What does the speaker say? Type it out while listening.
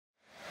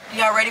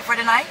Y'all ready for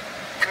tonight?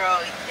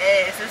 Girl,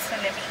 yes. It's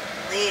gonna be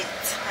lit,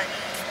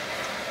 honey.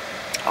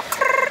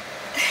 Okay.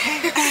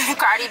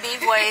 Cardi B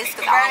voice,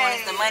 because all I want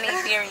is the money,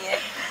 period.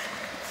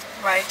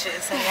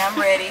 Righteous, honey. I'm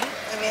ready.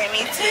 Man,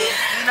 me too.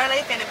 You know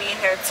they finna be in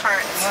here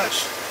turned.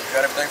 Much. You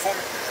got everything for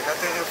me? I got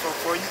that info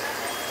for you.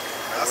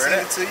 I'll send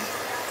it to you.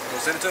 You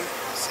gonna send it to me?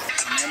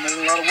 I'm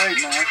making a lot of weight,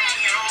 man.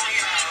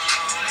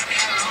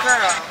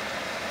 Girl.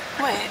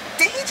 Wait.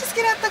 Did he just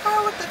get out the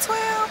car with the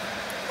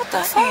 12? What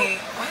the fuck? Wait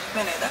a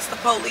minute. That's the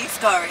police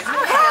car, isn't it?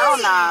 Hell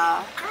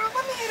no. Girl,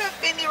 let me hit up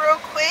Fendi real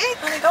quick.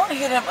 Honey, go and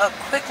hit him up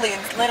quickly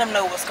and let him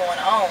know what's going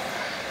on.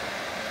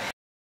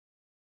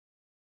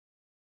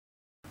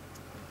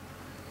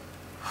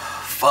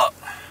 Fuck.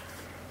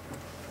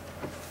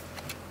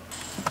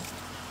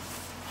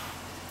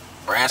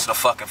 Bro, answer the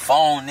fucking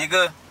phone,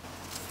 nigga.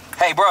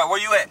 Hey, bro, where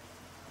you at?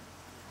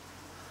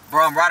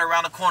 Bro, I'm right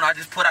around the corner. I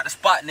just put out the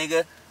spot,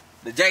 nigga.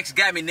 The Jakes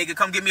got me, nigga.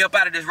 Come get me up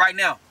out of this right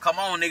now. Come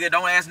on, nigga.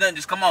 Don't ask nothing.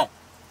 Just come on.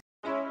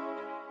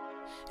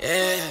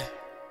 Yeah.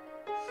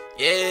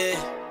 Yeah.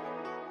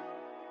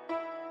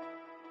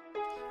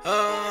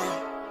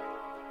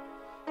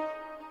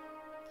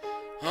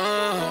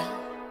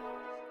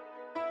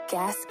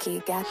 Gas key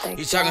got the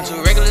You talking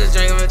to regulars,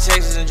 drinking from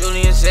Texas, and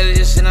Julian said it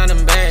just sitting on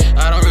them bag.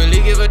 I don't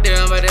really give a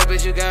damn about that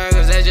bitch you got,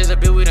 cause that's just a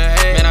bitch we done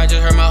had. Man, I just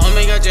heard my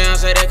homie got jammed,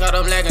 say they caught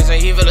him black and say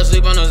he fell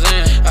asleep on the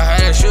Zen. I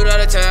had to shoot out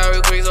of town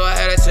real quick, so I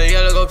had to tell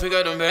Yellow go pick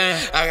up them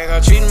bands. I got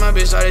caught cheating, my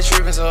bitch started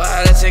tripping, so I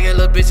had to take a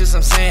little bitch to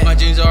some sand. My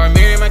jeans are a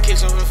mirror, my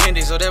kicks are from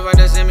Fendi, so that's why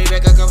they send me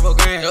back a couple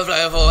grand. Yo,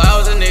 fly 4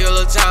 hours, a nigga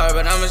look tired,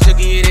 but I'ma still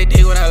give you that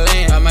dick when I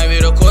land. I might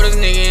be the quarters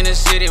nigga in the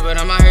city, but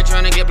I'm out here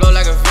trying to get blow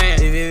like a fan.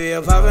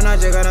 TVV poppin', I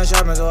just got done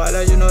shopping, so I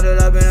let you know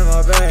that I've been in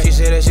my bag. She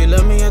said that she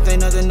love me, I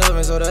think nothing of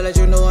it, so to let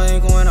you know I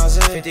ain't going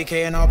outside.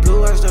 50K and all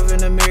blue, I stuff in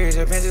the mirrors.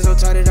 Her pants is so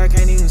tight that I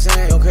can't even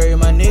say. Don't carry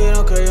my nigga,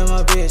 don't carry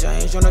my bitch. I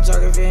ain't tryna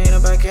talk if it ain't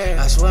about cash.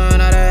 I swear I'm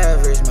not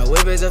average, my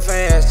whip is the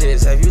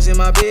fastest. Have you seen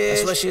my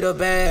bitch? I swear she the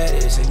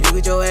baddest, and you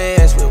get your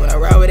ass whipped when I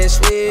ride with that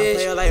switch. I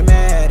play her like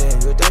Madden,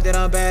 you think that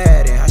I'm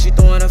bad, and how she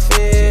throwing a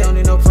fit? She don't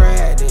need no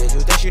practice,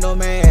 you think she know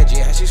magic,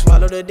 how she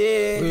swallow the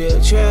dick?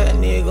 Real trap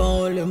nigga,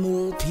 only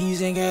move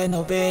peas, ain't got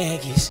no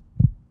baggies.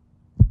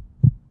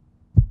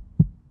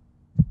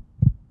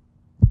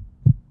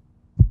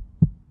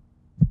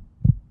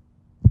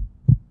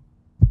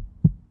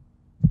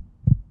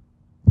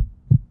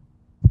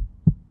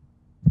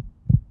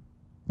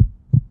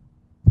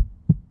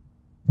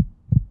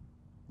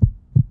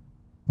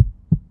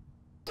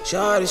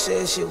 Shawty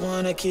said she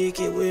wanna kick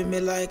it with me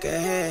like a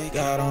hack.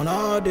 Got on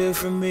all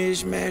different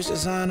mismatch,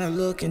 designer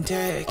looking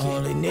tacky.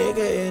 Only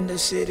nigga in the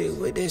city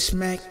with that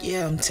smack,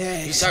 yeah, I'm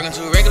tagged. You talking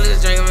to regulars,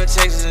 drinking from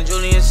Texas, and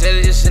Julian said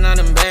it just sitting on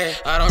them bag.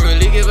 I don't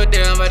really give a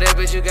damn about that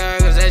bitch you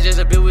got, cause that's just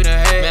a bitch we done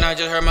had. Man, I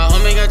just heard my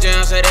homie got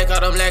jammed, say they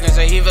caught him black and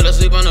say he fell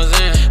asleep on the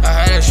Zen. I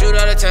had to shoot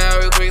out of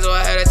town real quick, so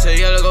I had to tell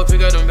Yellow go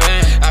pick up them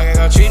bands. I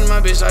got caught cheating, my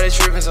bitch started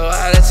tripping, so I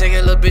had to take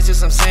a little bitch to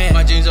some sand.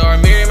 My jeans are a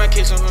mirror, my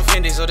kicks are from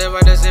Fendi, so that's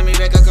why they send me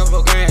back a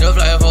couple grand. Yo,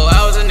 fly 4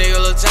 hours, a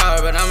nigga look tired,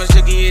 but I'ma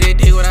still give you that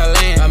dick when I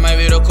land. I might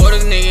be the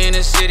quarters nigga in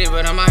the city,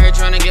 but I'm out here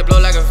trying to get blow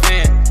like